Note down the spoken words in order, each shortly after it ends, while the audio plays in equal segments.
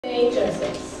St.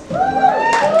 Joseph's.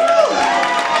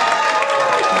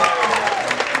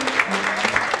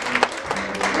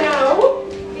 Now,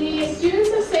 the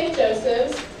students of St.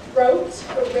 Joseph's wrote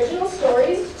original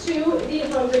stories to the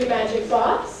Hungry Magic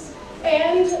Box,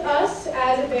 and us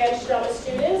as advanced drama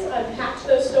students unpacked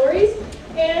those stories,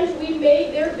 and we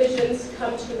made their visions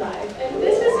come to life. And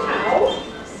this is how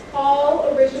all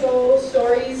original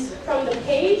stories from the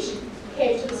page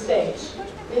came to the stage.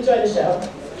 Enjoy the show.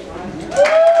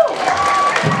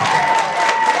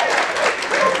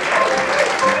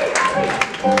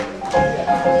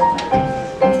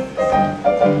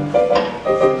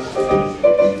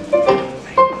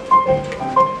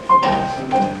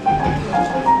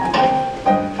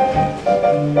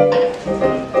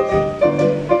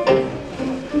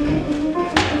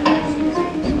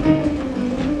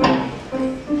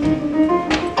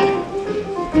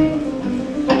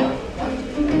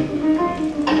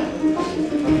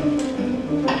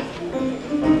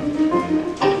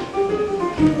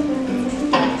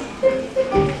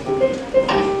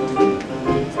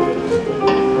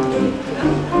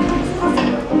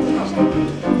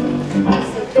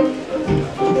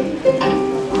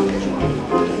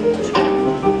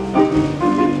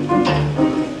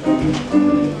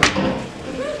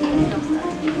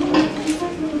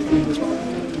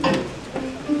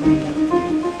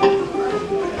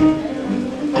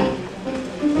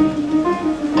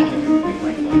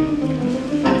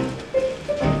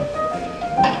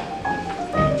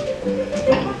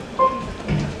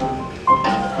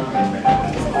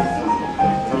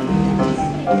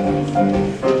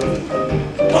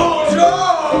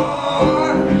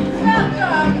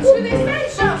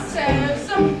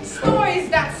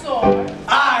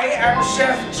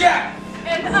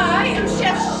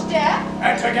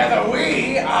 Together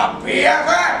we are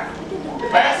BFF!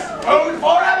 Best food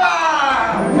forever!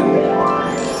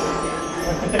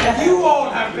 You all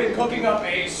have been cooking up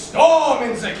a storm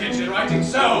in the kitchen, writing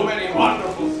so many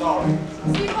wonderful stories.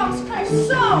 We must try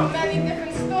so many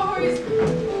different stories, we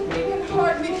can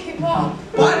hardly keep up.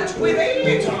 But with a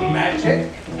little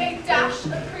magic, a dash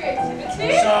of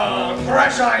creativity, some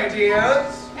fresh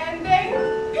ideas, and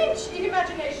a pinch of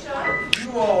imagination,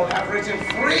 you all have written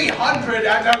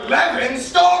 311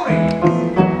 stories! And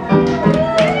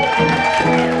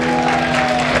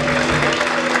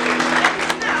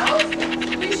now,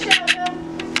 we share them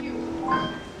with you.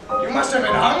 You must have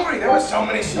been hungry. There were so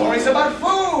many stories about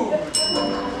food.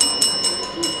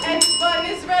 And one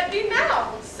is ready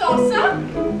now. Salsa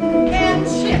and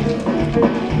chip.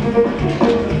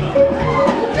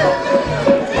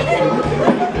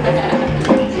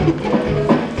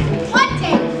 One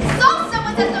day, Salsa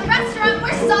was at the restaurant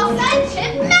where Salsa and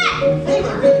Chip met. They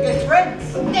were really good friends.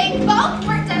 They both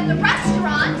worked at the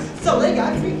restaurant. So they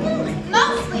got free food.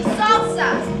 Mostly Salsa.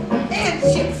 And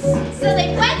chips. So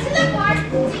they went to the park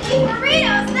to eat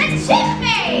burritos that Chip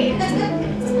made.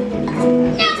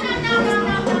 No.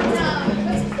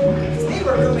 They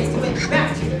were roommates who went back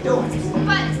to their dorms.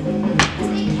 But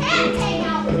they can't hang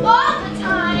out all the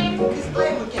time. Because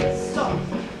they would get soaked.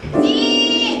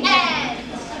 The end.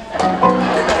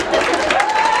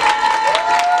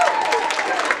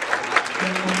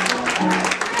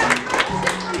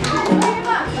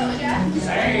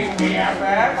 Same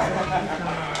BFF.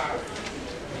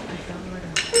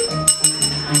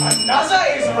 Another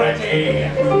is ready.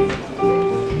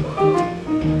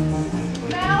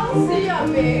 Smells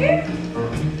yummy.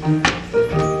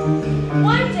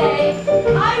 One day, I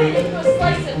bit into a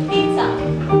slice of pizza,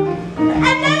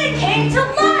 and then it came to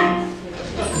life.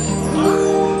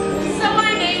 So I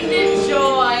named it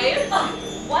Joy.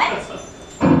 What?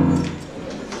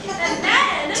 And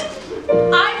then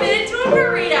I bit into a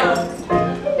burrito,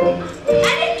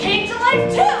 and it came to life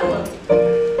too.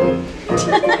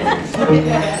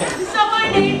 So I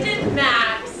named it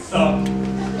Max.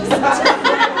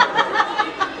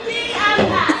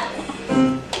 BFF.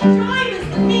 Joy was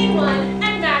the mean one,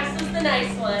 and Max was the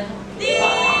nice one. The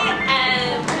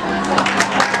end.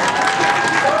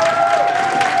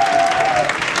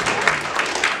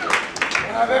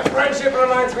 Their friendship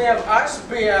reminds me of us,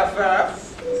 BFF.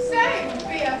 Same,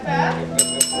 BFF.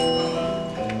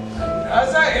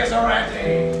 Another is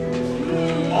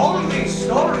ready. All these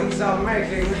stories are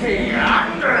making me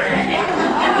hungry.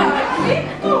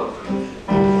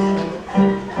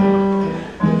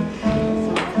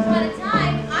 Once upon a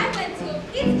time, I went to a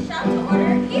pizza shop to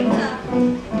order a pizza.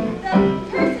 The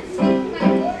person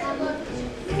taking my order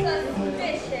looked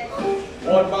suspicious.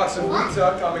 One box of pizza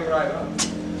coming right up.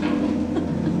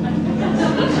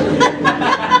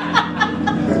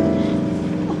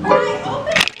 When I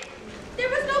opened it, there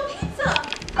was no pizza.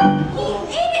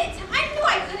 He ate it. I knew I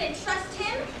couldn't trust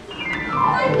him.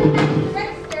 at the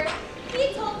register,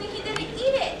 he told me he didn't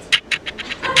eat it.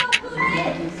 I don't know who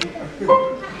did.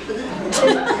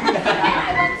 And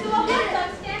I went to a hot dog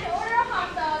stand to order a hot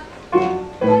dog,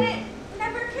 but it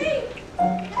never came.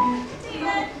 The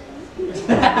end.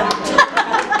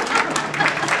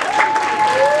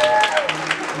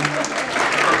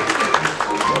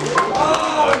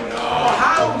 Oh no,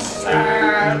 how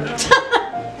sad!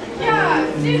 Yeah,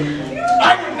 did you?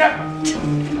 I would never.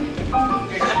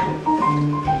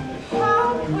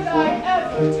 How could I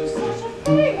ever do such a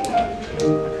thing?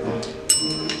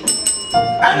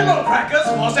 Animal crackers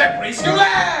for the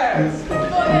preschoolers!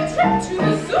 On a trip to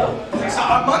the zoo. They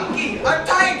saw a monkey, a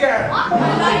tiger, A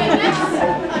lioness,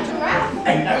 a giraffe,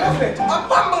 an elephant, a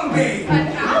bumblebee, an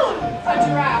owl, a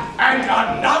giraffe, and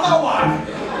another one.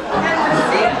 and a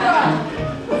zebra.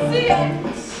 The end.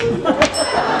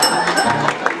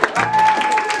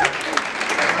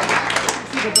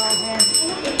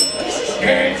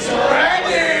 It's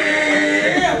ready!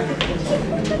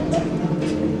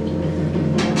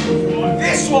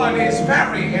 This one is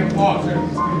very important.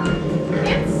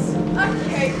 It's a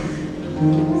cake.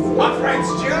 Our friends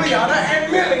Juliana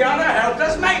and Miliana helped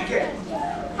us make it.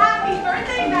 Happy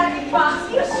birthday, Magic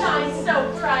Box. You shine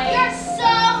so bright. You're so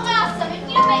awesome, and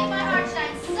you make my heart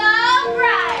shine so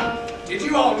bright. Did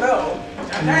you all know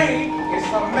today is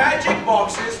the Magic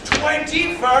Box's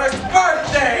 21st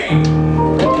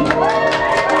birthday?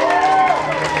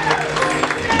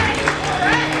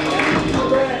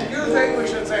 You think we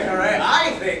should say hooray?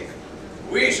 I think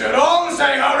we should all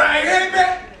say hooray! Hip,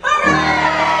 hip,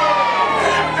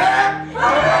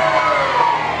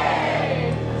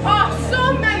 Oh,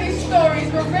 so many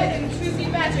stories were written to the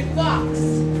magic box.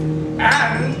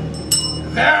 and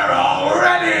they're all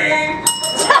ready!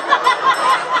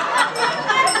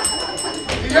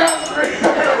 Yes,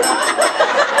 we